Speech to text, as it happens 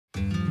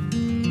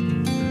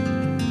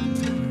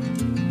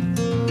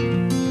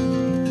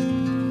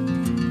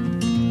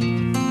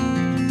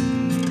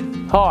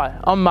Hi,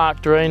 I'm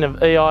Mark Direen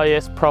of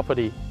EIS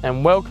Property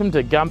and welcome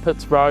to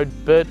Gumpits Road,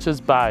 Birchs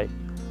Bay.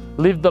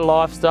 Live the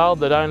lifestyle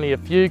that only a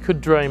few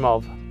could dream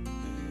of.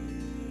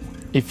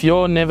 If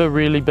you're never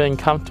really been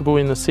comfortable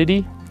in the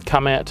city,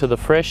 come out to the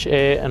fresh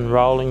air and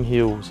rolling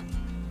hills.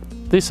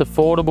 This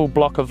affordable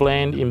block of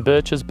land in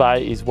Birchs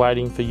Bay is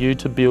waiting for you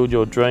to build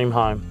your dream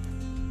home.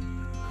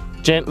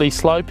 Gently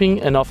sloping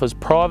and offers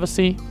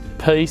privacy,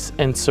 peace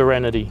and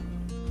serenity.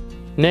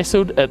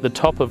 Nestled at the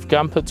top of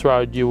Gumpits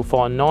Road, you will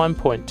find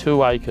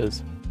 9.2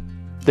 acres.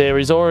 There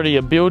is already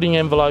a building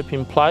envelope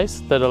in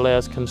place that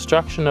allows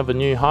construction of a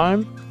new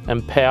home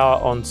and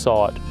power on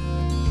site.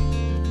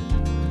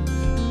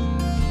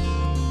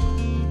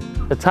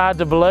 It's hard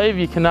to believe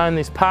you can own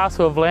this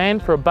parcel of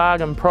land for a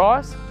bargain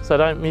price, so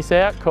don't miss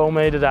out, call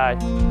me today.